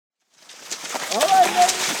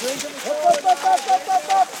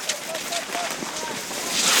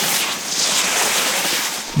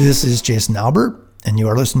This is Jason Albert, and you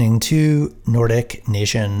are listening to Nordic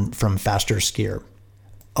Nation from Faster Skier.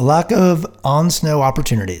 A lack of on-snow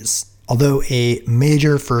opportunities, although a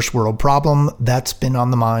major first world problem that's been on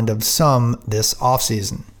the mind of some this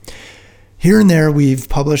off-season. Here and there, we've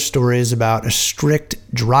published stories about a strict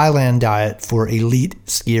dryland diet for elite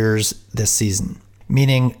skiers this season,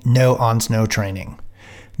 meaning no on-snow training.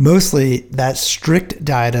 Mostly, that strict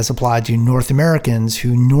diet has applied to North Americans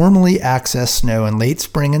who normally access snow in late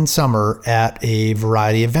spring and summer at a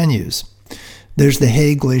variety of venues. There's the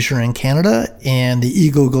Hay Glacier in Canada and the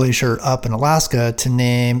Eagle Glacier up in Alaska, to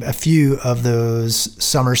name a few of those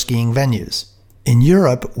summer skiing venues. In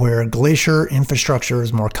Europe, where glacier infrastructure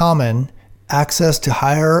is more common, access to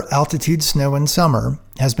higher altitude snow in summer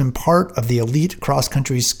has been part of the elite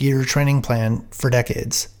cross-country skier training plan for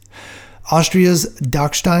decades. Austria's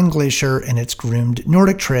Dachstein Glacier and its groomed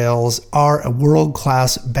Nordic trails are a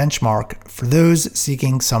world-class benchmark for those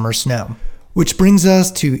seeking summer snow. Which brings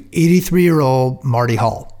us to 83-year-old Marty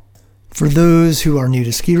Hall. For those who are new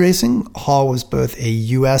to ski racing, Hall was both a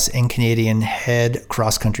US and Canadian head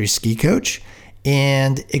cross-country ski coach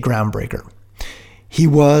and a groundbreaker. He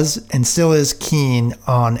was and still is keen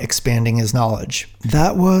on expanding his knowledge.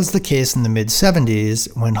 That was the case in the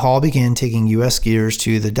mid-70s when Hall began taking US skiers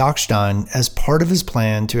to the Dachstein as part of his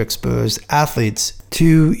plan to expose athletes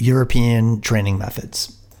to European training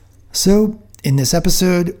methods. So, in this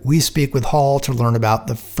episode, we speak with Hall to learn about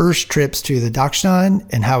the first trips to the Dachstein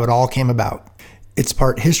and how it all came about. It's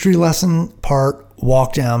part history lesson, part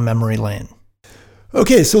walk down memory lane.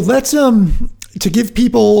 Okay, so let's to give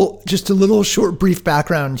people just a little short, brief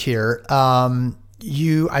background here.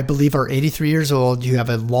 You, I believe, are 83 years old. You have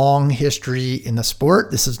a long history in the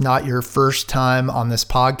sport. This is not your first time on this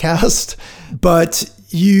podcast, but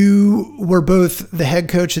you were both the head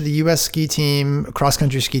coach of the U.S. ski team,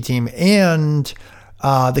 cross-country ski team, and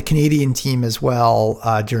the Canadian team as well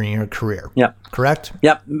during your career. Yeah. Correct?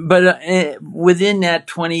 Yeah. But within that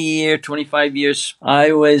 25 years,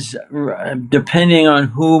 I was, depending on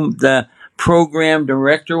whom the program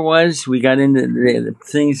director was, we got into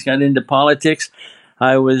things, got into politics.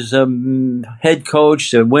 I was head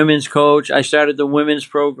coach, a women's coach. I started the women's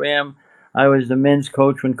program. I was the men's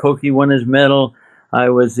coach when Koki won his medal. I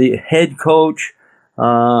was the head coach,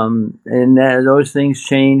 and those things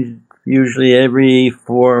changed usually every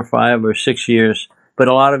 4 or 5 or 6 years. But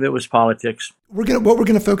a lot of it was politics. What we're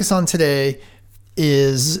gonna focus on today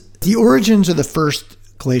is the origins of the first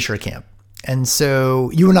glacier camp. And so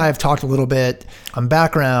you and I have talked a little bit on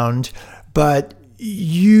background, but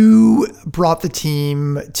you brought the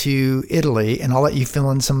team to Italy, and I'll let you fill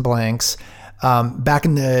in some blanks, back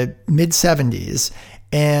in the mid-70s.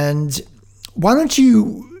 And why don't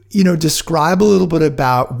you describe a little bit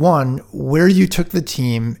about, one, where you took the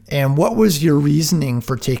team and what was your reasoning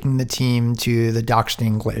for taking the team to the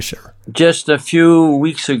Dachstein Glacier? Just a few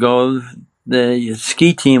weeks ago, the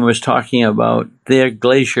ski team was talking about their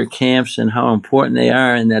glacier camps and how important they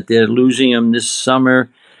are and that they're losing them this summer.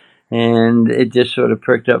 And it just sort of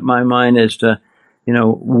perked up my mind as to,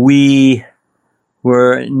 we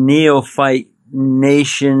were a neophyte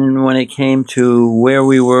nation when it came to where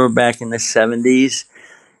we were back in the 70s.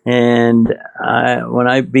 And when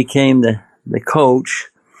I became the coach,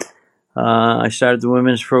 I started the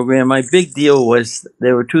women's program. My big deal was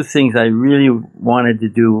there were 2 things I really wanted to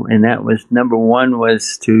do, and that was, number one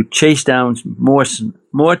was to chase down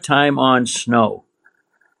more time on snow.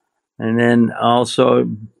 And then also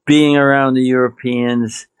being around the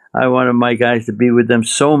Europeans, I wanted my guys to be with them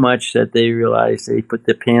so much that they realized they put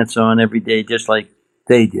their pants on every day just like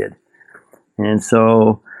they did. And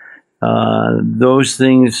so those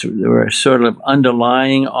things were sort of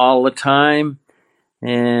underlying all the time.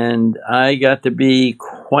 And I got to be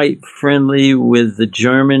quite friendly with the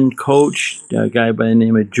German coach, a guy by the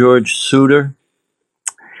name of George Suter.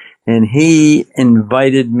 And he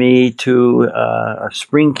invited me to a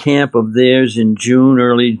spring camp of theirs in June,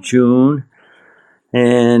 early June.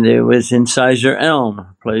 And it was in Sizer Elm,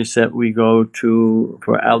 a place that we go to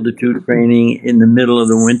for altitude training in the middle of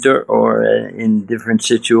the winter or in different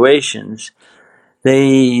situations. They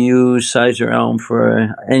use Sizer Elm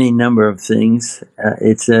for any number of things.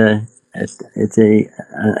 It's an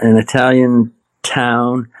Italian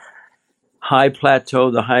town, high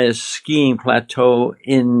plateau, the highest skiing plateau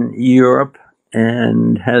in Europe,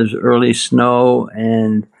 and has early snow,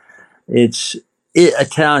 and it's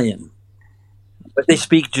Italian, but they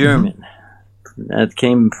speak German. That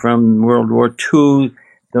came from World War II.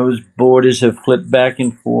 Those borders have flipped back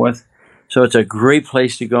and forth. So it's a great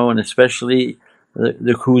place to go, and especially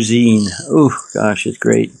the cuisine. Oh gosh, it's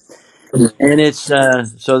great. And it's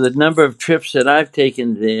so the number of trips that I've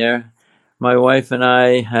taken there. My wife and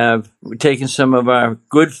I have taken some of our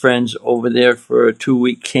good friends over there for a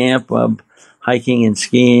 2-week camp of hiking and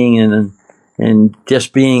skiing and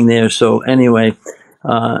just being there. So anyway,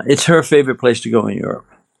 it's her favorite place to go in Europe.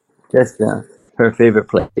 Just her favorite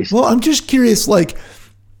place. Well, I'm just curious, like,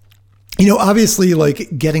 obviously,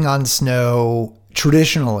 like getting on snow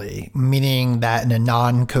traditionally, meaning that in a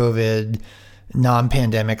non-COVID,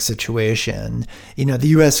 non-pandemic situation, the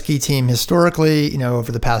U.S. ski team historically,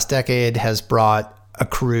 over the past decade has brought a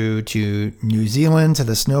crew to New Zealand, to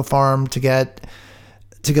the snow farm to get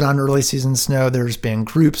on early season snow. There's been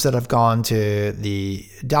groups that have gone to the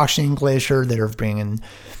Dachstein Glacier that are bringing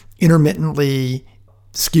intermittently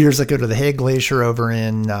skiers that go to the Hague Glacier over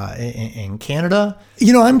in Canada.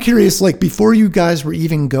 I'm curious, like before you guys were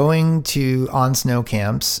even going to on snow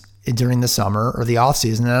camps during the summer or the off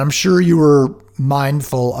season, and I'm sure you were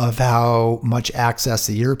mindful of how much access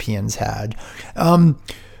the Europeans had.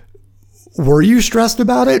 Were you stressed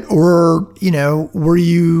about it, or were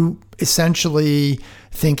you essentially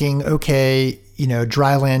thinking, okay,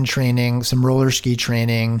 dryland training, some roller ski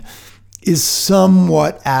training is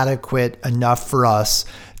somewhat adequate enough for us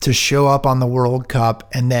to show up on the World Cup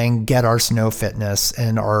and then get our snow fitness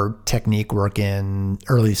and our technique work in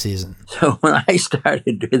early season? So when I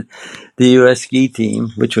started with the U.S. ski team,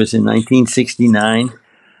 which was in 1969,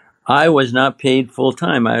 I was not paid full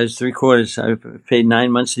time. I was 3/4. I was paid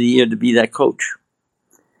 9 months of the year to be that coach.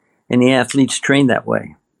 And the athletes trained that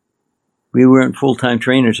way. We weren't full-time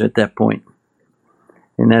trainers at that point.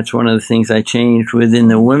 And that's one of the things I changed within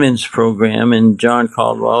the women's program. And John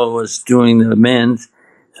Caldwell was doing the men's.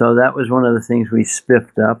 So that was one of the things we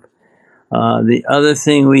spiffed up. The other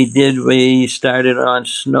thing we did, we started on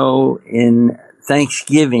snow in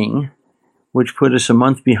Thanksgiving, which put us a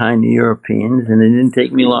month behind the Europeans. And it didn't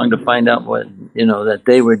take me long to find out that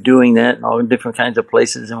they were doing that in all different kinds of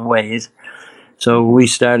places and ways. So we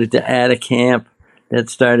started to add a camp that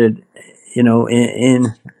started,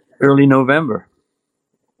 in early November.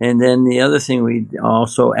 And then the other thing we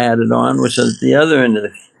also added on was at the other end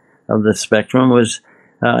of the spectrum was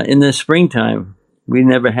in the springtime. We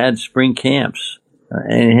never had spring camps,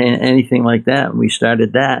 anything like that. We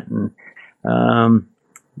started that. And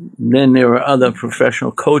then there were other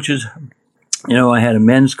professional coaches. I had a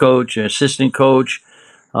men's coach, an assistant coach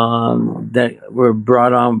that were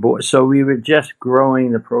brought on board. So we were just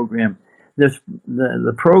growing the program.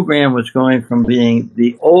 The program was going from being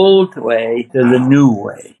the old way to the new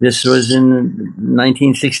way. This was in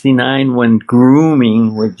 1969 when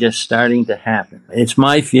grooming was just starting to happen. It's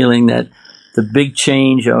my feeling that the big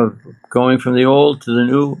change of going from the old to the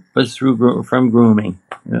new was from grooming,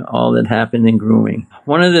 all that happened in grooming.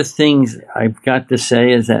 One of the things I've got to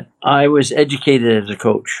say is that I was educated as a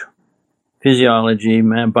coach. Physiology,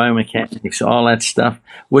 biomechanics, all that stuff,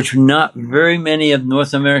 which not very many of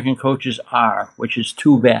North American coaches are, which is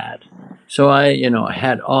too bad. So I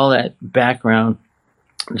had all that background.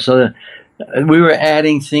 So we were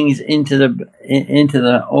adding things into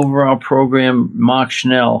the overall program. Mark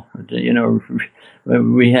Schnell,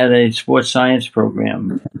 we had a sports science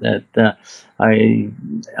program that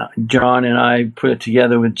John and I put it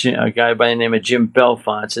together with a guy by the name of Jim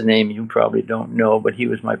Belfont's, a name you probably don't know, but he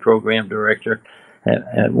was my program director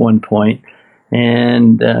at one point.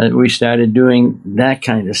 And we started doing that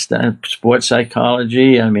kind of stuff, sports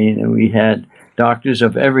psychology. I mean, we had doctors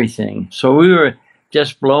of everything. So we were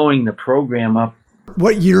just blowing the program up.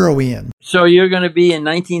 What year are we in? So you're going to be in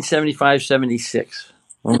 1975, 76.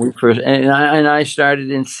 When we first, and I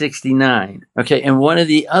started in 69. Okay, and one of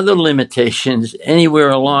the other limitations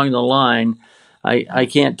anywhere along the line, I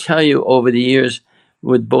can't tell you over the years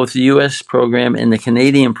with both the U.S. program and the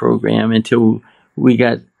Canadian program until we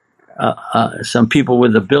got some people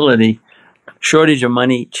with ability, shortage of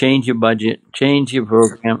money, change your budget, change your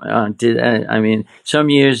program.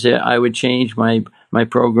 Some years I would change my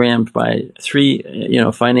programs by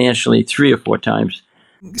financially 3 or 4 times.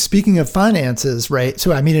 Speaking of finances, right?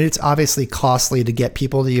 So, it's obviously costly to get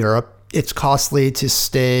people to Europe. It's costly to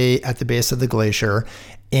stay at the base of the glacier.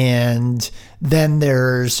 And then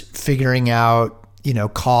there's figuring out,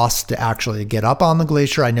 cost to actually get up on the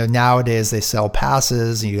glacier. I know nowadays they sell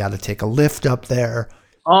passes and you got to take a lift up there.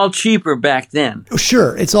 All cheaper back then.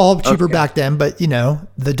 Sure. It's all cheaper back then, but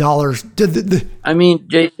the dollars. Jason,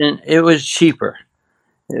 it was cheaper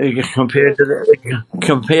compared to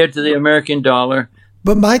the American dollar.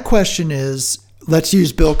 But my question is, let's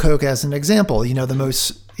use Bill Koch as an example. The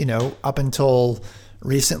most, up until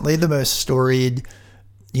recently, the most storied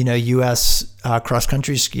U.S.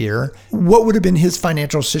 Cross-country skier. What would have been his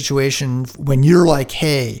financial situation when you're like,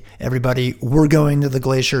 hey, everybody, we're going to the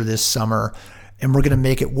glacier this summer and we're going to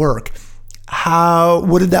make it work?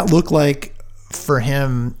 What did that look like for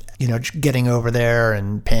him, getting over there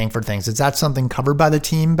and paying for things? Is that something covered by the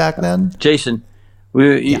team back then? Jason,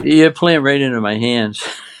 you're playing right into my hands.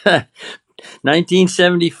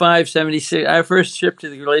 1975, 76. Our first trip to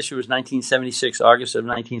the glacier was 1976, August of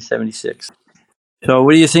 1976. So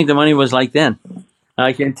what do you think the money was like then?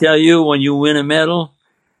 I can tell you, when you win a medal,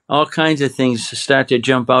 all kinds of things start to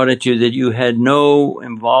jump out at you that you had no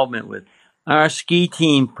involvement with. Our ski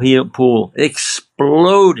team pool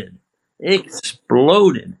exploded.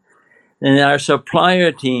 And our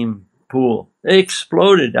supplier team pool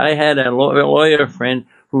exploded. I had a lawyer friend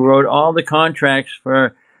who wrote all the contracts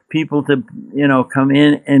for people to, come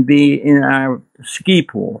in and be in our ski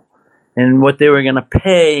pool and what they were going to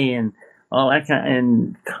pay and all that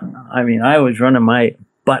and I was running my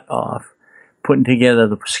butt off putting together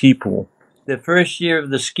the ski pool. The first year of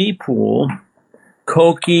the ski pool,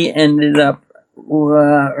 Koki ended up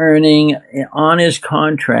earning on his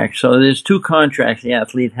contract. So there's two contracts the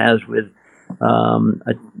athlete has with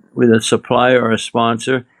a supplier or a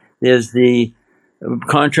sponsor. There's the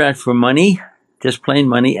contract for money, just plain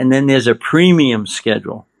money, and then there's a premium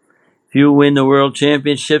schedule. If you win the world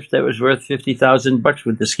championships, that was worth $50,000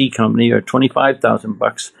 with the ski company, or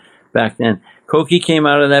 $25,000 back then. Koki came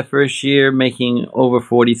out of that first year making over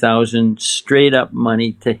 $40,000 straight up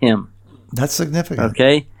money to him. That's significant.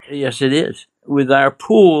 Okay? Yes, it is. With our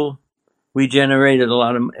pool, we generated a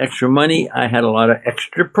lot of extra money. I had a lot of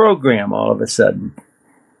extra program all of a sudden.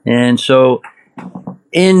 And so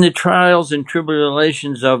in the trials and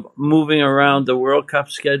tribulations of moving around the World Cup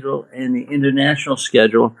schedule and the international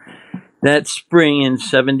schedule, that spring in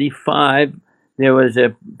 75, there was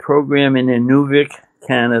a program in Inuvik,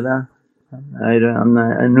 Canada. I'm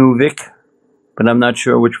not Inuvik, but I'm not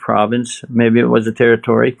sure which province. Maybe it was a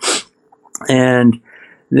territory. And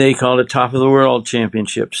they called it Top of the World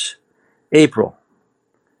Championships, April.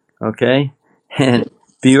 Okay? And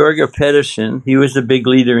Bjørge Pedersen, he was the big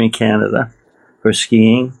leader in Canada for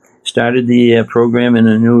skiing, started the program in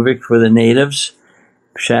Inuvik for the natives.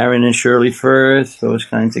 Sharon and Shirley Firth, those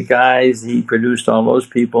kinds of guys. He produced all those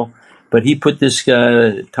people. But he put this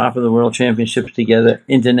Top of the World Championships together,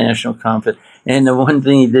 international competition. And the one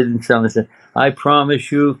thing he didn't tell us, I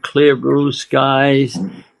promise you, clear blue skies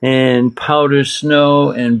and powder snow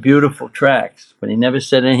and beautiful tracks. But he never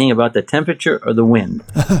said anything about the temperature or the wind.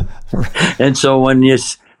 And so when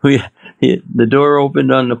the door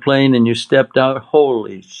opened on the plane and you stepped out,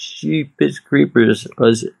 holy sheepers creepers, it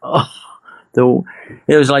was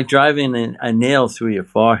like driving a nail through your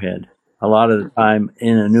forehead a lot of the time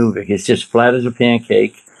in Inuvik. It's just flat as a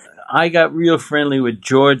pancake. I got real friendly with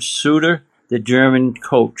George Suter, the German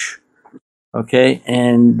coach. Okay,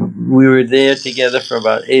 and we were there together for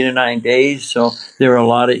about 8 or 9 days. So there were a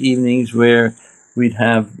lot of evenings where we'd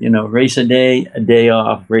have, race a day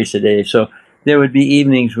off, race a day. So there would be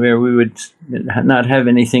evenings where we would not have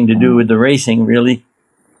anything to do with the racing, really.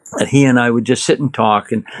 And he and I would just sit and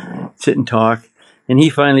talk. And he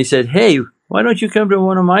finally said, hey, why don't you come to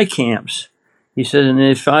one of my camps? He said, and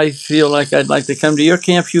if I feel like I'd like to come to your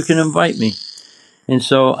camp, you can invite me. And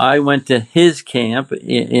so I went to his camp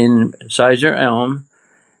in Sizer Elm,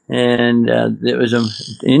 and it was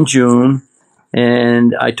in June,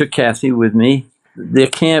 and I took Kathy with me. The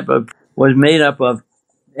camp was made up of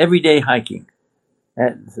everyday hiking.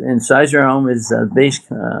 In Sizer Elm is base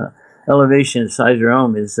elevation at Sizer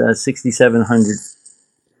Elm is 6,700.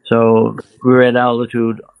 So we were at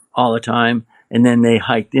altitude all the time, and then they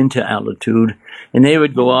hiked into altitude, and they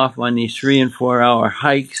would go off on these 3 and 4 hour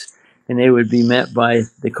hikes, and they would be met by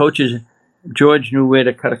the coaches. George knew where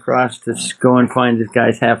to cut across to go and find his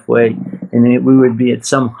guys halfway, and then we would be at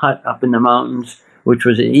some hut up in the mountains, which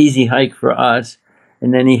was an easy hike for us.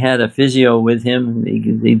 And then he had a physio with him.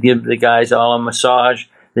 They'd give the guys all a massage.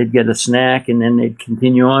 They'd get a snack, and then they'd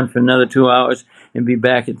continue on for another 2 hours and be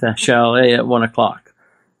back at the chalet at 1 o'clock.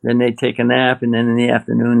 Then they'd take a nap, and then in the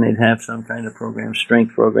afternoon they'd have some kind of program,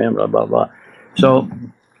 strength program, blah, blah, blah. So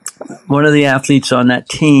one of the athletes on that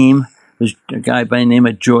team was a guy by the name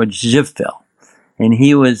of George Zipfel, and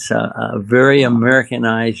he was a very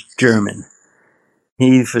Americanized German.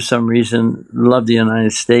 He, for some reason, loved the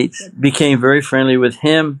United States, became very friendly with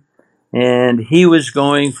him, and he was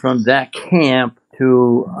going from that camp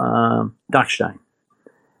to Dachstein.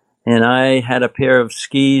 And I had a pair of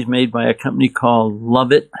skis made by a company called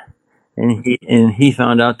Lovett, and he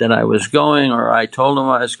found out that I was going, or I told him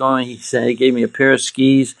I was going. He gave me a pair of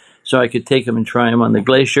skis so I could take them and try them on the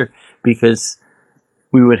glacier, because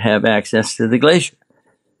we would have access to the glacier.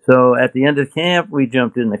 So at the end of camp, we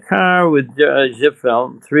jumped in the car with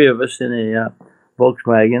Zipfel, three of us in a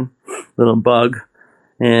Volkswagen, little bug,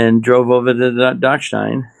 and drove over to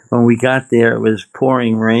Dachstein. When we got there, it was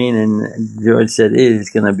pouring rain, and George said, it is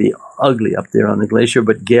going to be ugly up there on the glacier,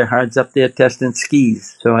 but Gerhard's up there testing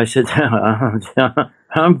skis. So I said,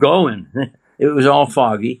 I'm going. It was all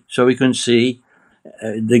foggy, so we couldn't see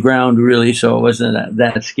the ground really, so it wasn't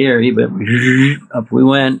that scary, but up we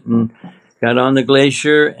went and got on the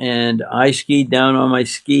glacier, and I skied down on my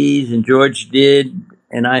skis, and George did,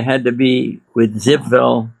 and I had to be with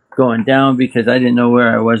Zipfel going down because I didn't know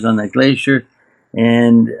where I was on the glacier.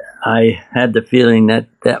 And I had the feeling that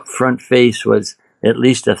that front face was at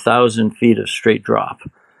least 1,000 feet of straight drop.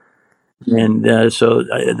 And so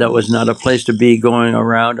that was not a place to be going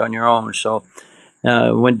around on your own. So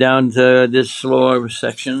went down to this lower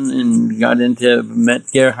section and met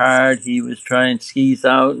Gerhard. He was trying skis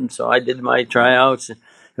out, and so I did my tryouts. It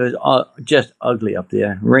was just ugly up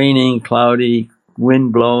there. Raining, cloudy,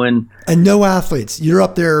 wind blowing. And no athletes. You're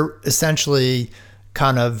up there essentially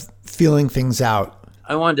kind of feeling things out.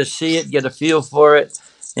 I wanted to see it, get a feel for it,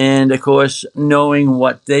 and of course, knowing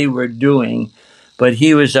what they were doing. But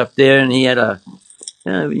he was up there, and he had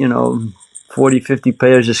 40, 50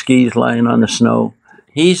 pairs of skis lying on the snow.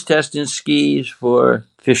 He's testing skis for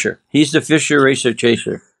Fischer. He's the Fischer Racer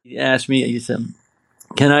Chaser. He asked me, he said,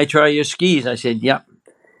 can I try your skis? I said, yep.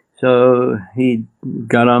 So he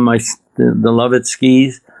got on the Lovett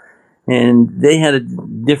skis, and they had a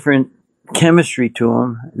different chemistry to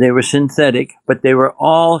them. They were synthetic, but they were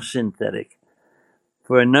all synthetic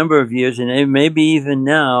for a number of years, and maybe even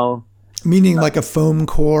now. Meaning like a foam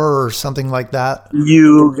core or something like that?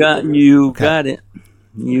 You got it.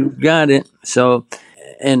 You got it. So,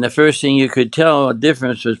 and the first thing you could tell a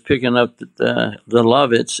difference was picking up the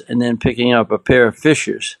Lovetts and then picking up a pair of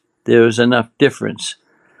Fischers. There was enough difference.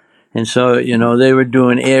 And so, they were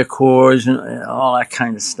doing air cores and all that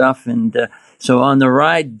kind of stuff. And so on the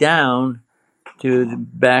ride down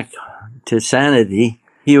back to Sanity,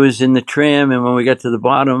 he was in the tram, and when we got to the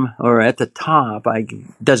bottom or at the top,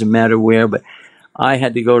 doesn't matter where, but I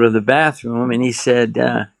had to go to the bathroom, and he said,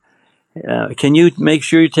 can you make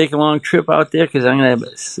sure you take a long trip out there? Because I'm going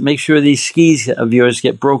to make sure these skis of yours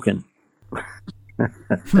get broken.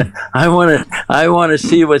 I want to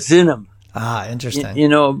see what's in them. Ah, interesting.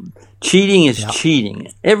 Cheating is cheating.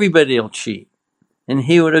 Everybody will cheat. And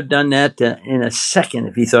he would have done that in a second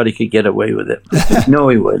if he thought he could get away with it. No,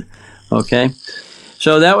 he would. Okay?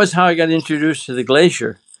 So that was how I got introduced to the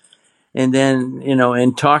glacier. And then,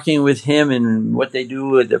 and talking with him and what they do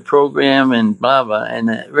with the program and blah, blah. And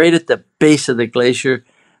right at the base of the glacier,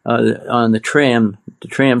 on the tram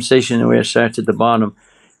station where it starts at the bottom,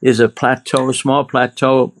 is a small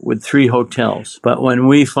plateau with 3 hotels. But when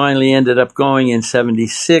we finally ended up going in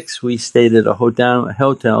 76, we stayed at a hotel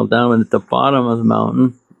down at the bottom of the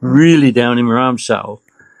mountain, really down in Ramsau.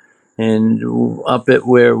 And up at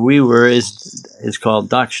where we were is called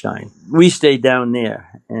Dachstein. We stayed down there.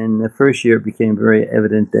 And the first year it became very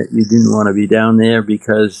evident that you didn't want to be down there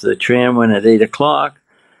because the tram went at 8 o'clock.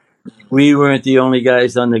 We weren't the only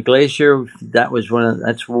guys on the glacier.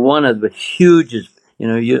 That's one of the hugest.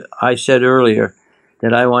 I said earlier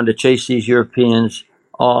that I wanted to chase these Europeans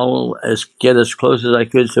get as close as I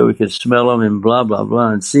could so we could smell them and blah, blah, blah,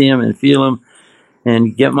 and see them and feel them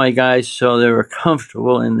and get my guys so they were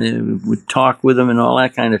comfortable and they would talk with them and all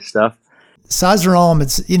that kind of stuff. Seyðisfjörður,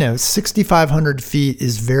 it's, 6,500 feet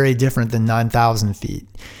is very different than 9,000 feet.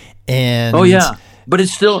 And oh, yeah. But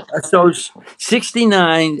it's still, so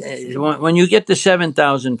 69, when you get to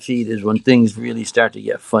 7,000 feet is when things really start to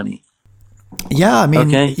get funny. Yeah,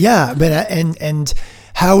 yeah, but and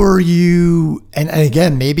how are you? And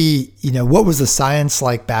again, maybe what was the science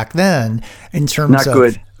like back then in terms not of?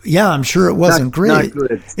 Good. Yeah, I'm sure it wasn't great. Not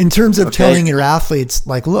good. In terms of telling your athletes,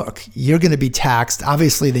 like, look, you're going to be taxed.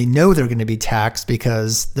 Obviously, they know they're going to be taxed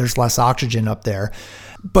because there's less oxygen up there,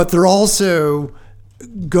 but they're also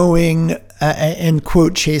going and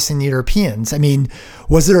quote chasing the Europeans. I mean,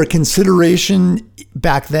 was there a consideration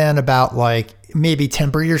back then about like maybe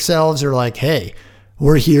temper yourselves or like, hey,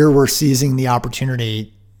 we're here, we're seizing the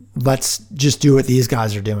opportunity. Let's just do what these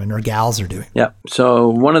guys are doing or gals are doing. Yeah. So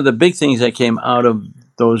one of the big things that came out of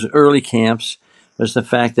those early camps was the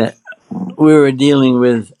fact that we were dealing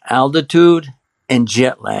with altitude and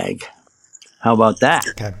jet lag. How about that?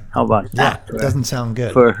 Okay. How about that? It doesn't sound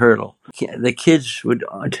good. For a hurdle. The kids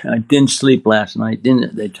I didn't sleep last night,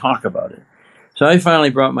 didn't they? Talk about it. So I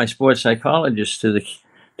finally brought my sports psychologist to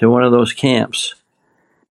one of those camps.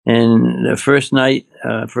 And the first night,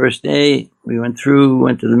 first day, we went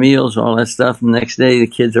to the meals, all that stuff. And the next day, the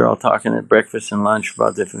kids are all talking at breakfast and lunch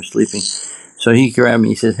about different sleeping. So he grabbed me.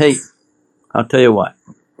 He said, "Hey, I'll tell you what.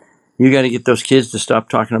 You got to get those kids to stop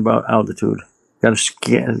talking about altitude. Got to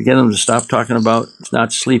get them to stop talking about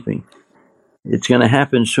not sleeping. It's going to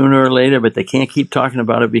happen sooner or later, but they can't keep talking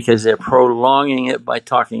about it because they're prolonging it by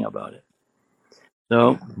talking about it."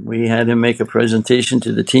 So we had him make a presentation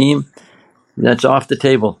to the team. That's off the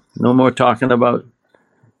table. No more talking about,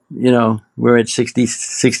 we're at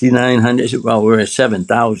 6,900. Well, we're at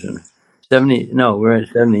 7,000. We're at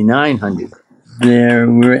 7,900.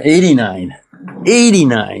 We're at 89.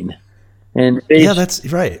 89. And yeah, that's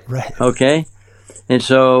right. Okay. And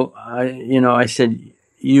so I said,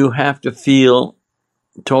 you have to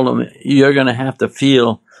told him, you're going to have to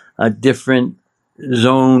feel a different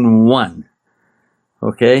zone 1.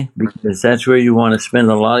 Okay, because that's where you want to spend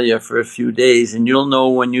a lot of your first few days, and you'll know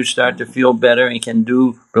when you start to feel better and can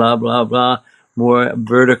do blah, blah, blah, more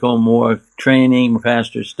vertical, more training,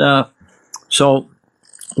 faster stuff. So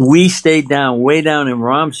we stayed way down in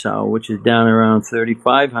Ramsau, which is down around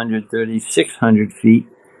 3,500, 3,600 feet.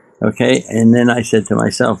 Okay, and then I said to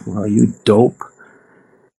myself, well, you dope.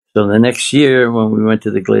 So the next year when we went to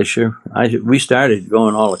the glacier, we started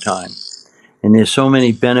going all the time. And there's so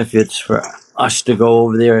many benefits for us to go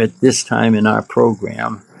over there at this time in our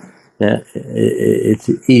program that it's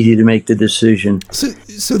easy to make the decision.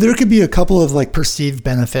 So there could be a couple of perceived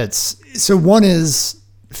benefits. So one is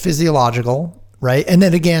physiological, right? And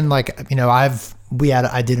then again, I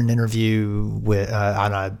did an interview with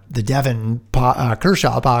on the Devin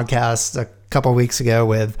Kershaw podcast a couple of weeks ago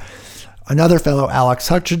with another fellow, Alex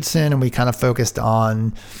Hutchinson, and we kind of focused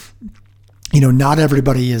on, not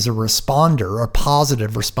everybody is a responder or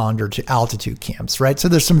positive responder to altitude camps, right? So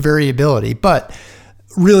there's some variability, but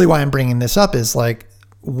really why I'm bringing this up is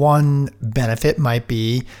one benefit might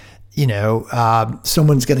be,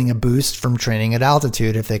 someone's getting a boost from training at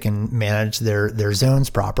altitude if they can manage their zones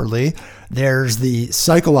properly. There's the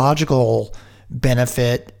psychological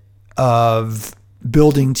benefit of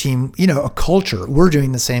building team, a culture. We're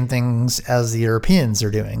doing the same things as the Europeans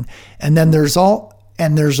are doing. And then there's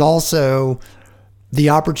also the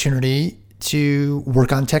opportunity to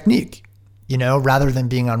work on technique, rather than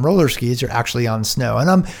being on roller skis, you're actually on snow. And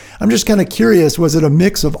I'm just kind of curious, was it a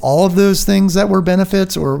mix of all of those things that were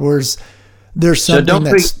benefits, or was there something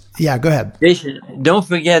yeah, go ahead. Jason, don't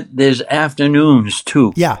forget there's afternoons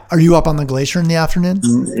too. Yeah. Are you up on the glacier in the afternoons?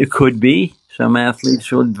 It could be. Some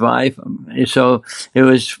athletes would drive. So it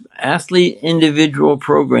was athlete individual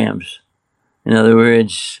programs. In other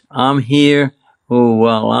words, I'm here. Oh,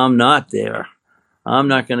 well, I'm not there. I'm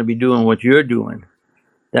not going to be doing what you're doing.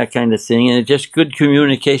 That kind of thing. And it's just good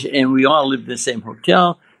communication. And we all lived in the same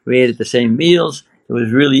hotel. We ate at the same meals. It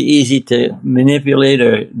was really easy to manipulate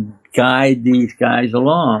or guide these guys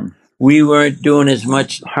along. We weren't doing as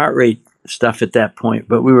much heart rate stuff at that point,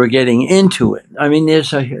 but we were getting into it. I mean,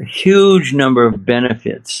 there's a huge number of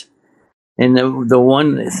benefits. And the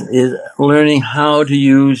one is learning how to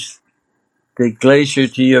use the glacier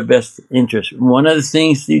to your best interest. One of the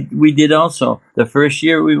things we did also, the first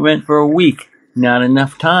year we went for a week, not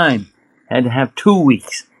enough time. Had to have 2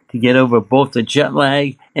 weeks to get over both the jet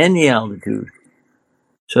lag and the altitude,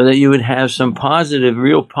 so that you would have some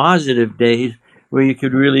real positive days where you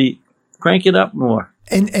could really crank it up more.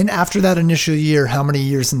 And after that initial year, how many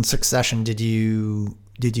years in succession did you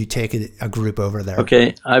take a group over there?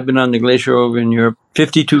 Okay, I've been on the glacier over in Europe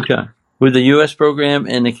 52 times with the U.S. program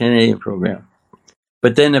and the Canadian program.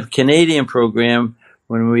 But then the Canadian program,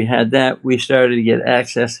 when we had that, we started to get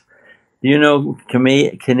access. Do you know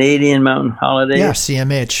Canadian Mountain Holidays? Yeah,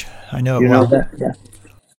 CMH. I know it you well. Know that?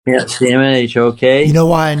 Yeah, CMH, okay. You know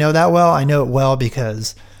why I know that well? I know it well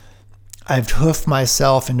because I've hoofed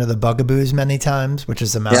myself into the Bugaboos many times, which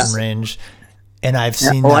is a mountain range. And I've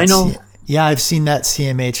seen I know. I've seen that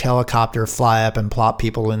CMH helicopter fly up and plop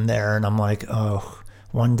people in there. And I'm like, oh,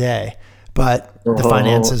 one day. But the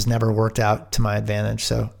finances never worked out to my advantage.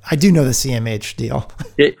 So I do know the CMH deal.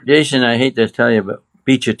 Jason, I hate to tell you, but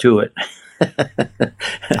beat you to it.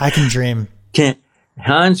 I can dream.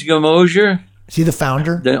 Hans Gamosier, is he the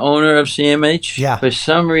founder? the owner of CMH? Yeah. For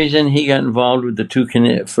some reason, he got involved with the two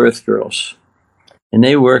Firth girls. And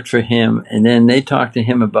they worked for him. And then they talked to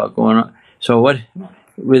him about going on. So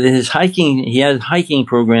with his hiking, he has hiking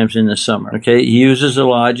programs in the summer. Okay. He uses the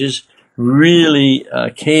lodges, really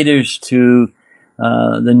caters to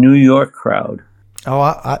the New York crowd. Oh,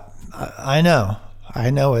 I know. I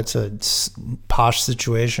know it's a posh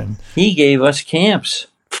situation. He gave us camps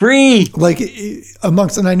free. Like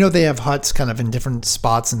amongst, and I know they have huts kind of in different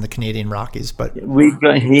spots in the Canadian Rockies, but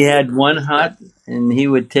He had one hut, and he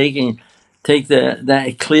would take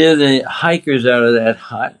clear the hikers out of that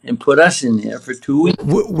hut and put us in there for 2 weeks.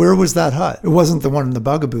 Where was that hut? It wasn't the one in the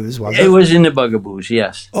Bugaboos, was it? It was in the Bugaboos,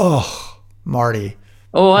 yes. Oh, Marty.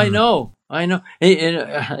 Oh, I know.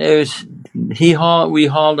 We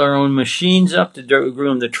hauled our own machines up to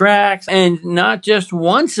groom the tracks, and not just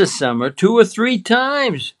once a summer, 2 or 3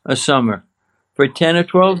 times a summer for 10 or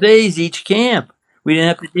 12 days each camp. We didn't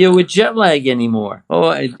have to deal with jet lag anymore.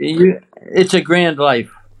 Oh, it's a grand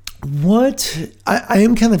life. What? I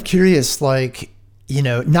am kind of curious, like,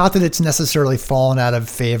 not that it's necessarily fallen out of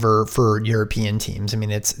favor for European teams. I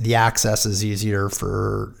mean, it's the access is easier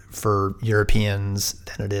for Europeans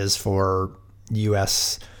than it is for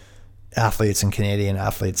U.S. athletes and Canadian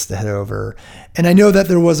athletes to head over. And I know that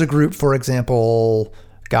there was a group, for example,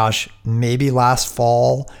 maybe last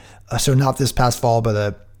fall, so not this past fall,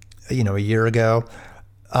 but a year ago,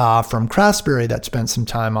 from Craftsbury that spent some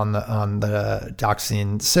time on the dock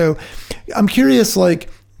scene. So I'm curious, like,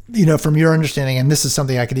 from your understanding, and this is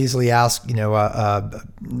something I could easily ask,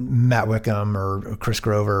 Matt Wickham or Chris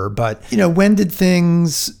Grover, but, when did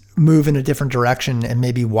things move in a different direction, and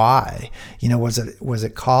maybe why? Was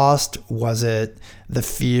it cost? Was it the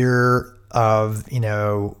fear of,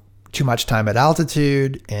 too much time at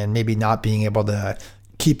altitude and maybe not being able to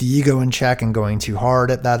keep the ego in check and going too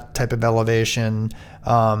hard at that type of elevation?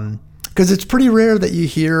 Because it's pretty rare that you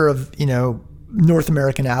hear of, North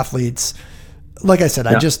American athletes. Like I said,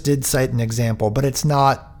 I just did cite an example, but it's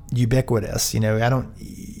not ubiquitous.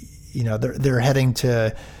 They're heading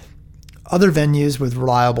to other venues with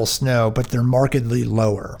reliable snow, but they're markedly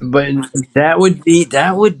lower. But that would be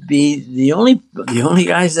the only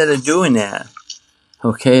guys that are doing that.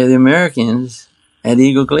 Okay, the Americans at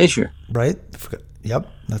Eagle Glacier. Right. Yep,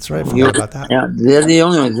 that's right. I forgot about that. Yeah, they're the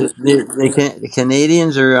only ones. The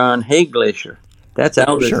Canadians are on Hague Glacier. That's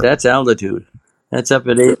altitude. Sure. That's altitude. That's up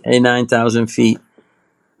at 9,000 feet.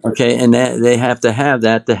 Okay, and they have to have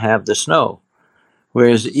that to have the snow.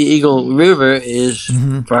 Whereas Eagle River is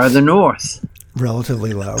farther north.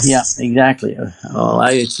 Relatively low. Yeah, exactly. Well,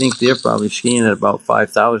 I think they're probably skiing at about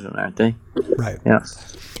 5,000, aren't they? Right. Yeah.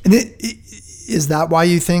 And is that why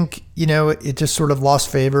you think, it just sort of lost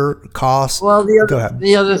favor, cost? Well,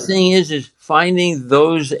 the other thing is finding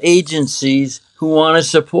those agencies who want to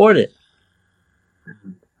support it.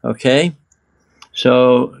 Okay?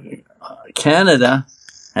 So Canada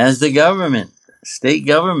has the government, state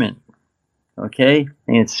government, okay?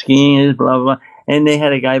 And skiing is blah, blah, blah. And they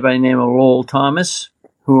had a guy by the name of Lowell Thomas,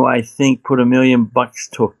 who I think put $1 million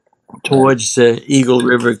towards the Eagle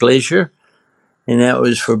River Glacier. And that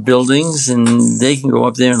was for buildings, and they can go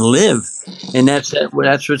up there and live. And that's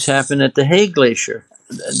what's happened at the Hague Glacier.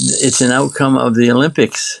 It's an outcome of the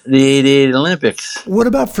Olympics, the 88 Olympics. What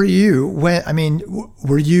about for you?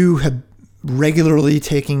 Were you regularly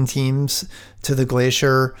taking teams to the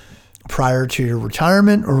glacier prior to your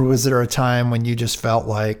retirement, or was there a time when you just felt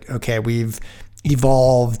like, okay, we've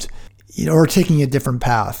evolved, or taking a different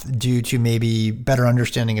path due to maybe better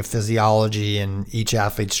understanding of physiology and each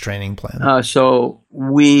athlete's training plan? I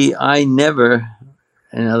never,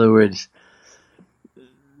 in other words,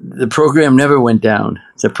 the program never went down.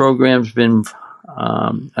 The program's been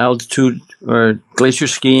altitude or glacier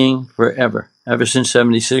skiing forever, ever since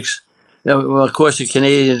 '76. Well, of course, the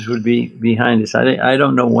Canadians would be behind us. I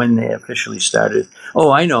don't know when they officially started.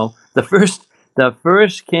 Oh, I know. The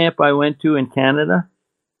first camp I went to in Canada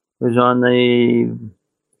was on the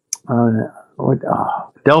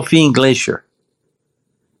Delphine Glacier.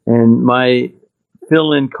 And my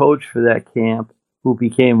fill-in coach for that camp, who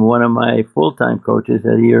became one of my full-time coaches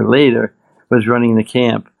a year later, was running the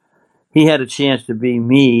camp. He had a chance to be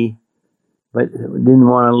me, but didn't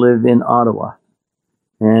want to live in Ottawa.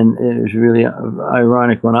 And it was really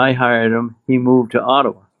ironic. When I hired him, he moved to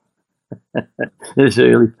Ottawa.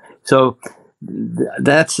 So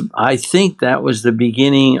I think that was the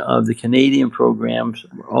beginning of the Canadian programs.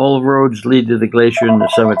 All roads lead to the glacier in the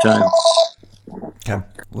summertime. Okay.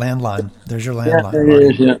 Landline. There's your landline. Yeah,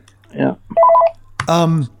 it is. Yeah.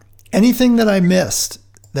 Anything that I missed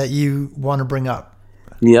that you want to bring up?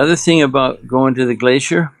 The other thing about going to the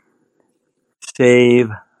glacier,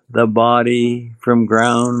 save the body from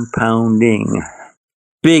ground pounding.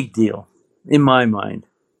 Big deal, in my mind.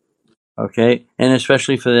 Okay? And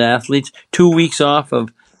especially for the athletes. 2 weeks off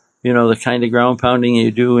of, the kind of ground pounding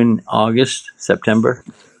you do in August, September.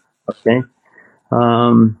 Okay?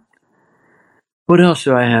 What else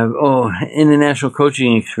do I have? Oh, international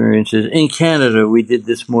coaching experiences. In Canada, we did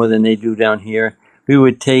this more than they do down here. we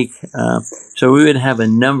would take, so we would have a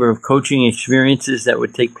number of coaching experiences that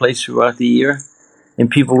would take place throughout the year. And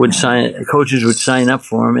coaches would sign up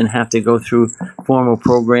for them and have to go through formal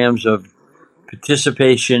programs of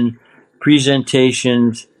participation,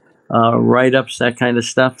 presentations, write-ups, that kind of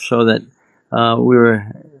stuff, so that we were,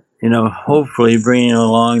 hopefully bringing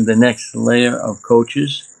along the next layer of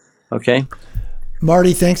coaches. Okay?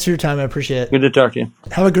 Marty, thanks for your time. I appreciate it. Good to talk to you.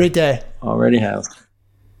 Have a great day. Already have.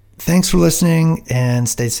 Thanks for listening, and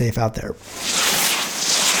stay safe out there.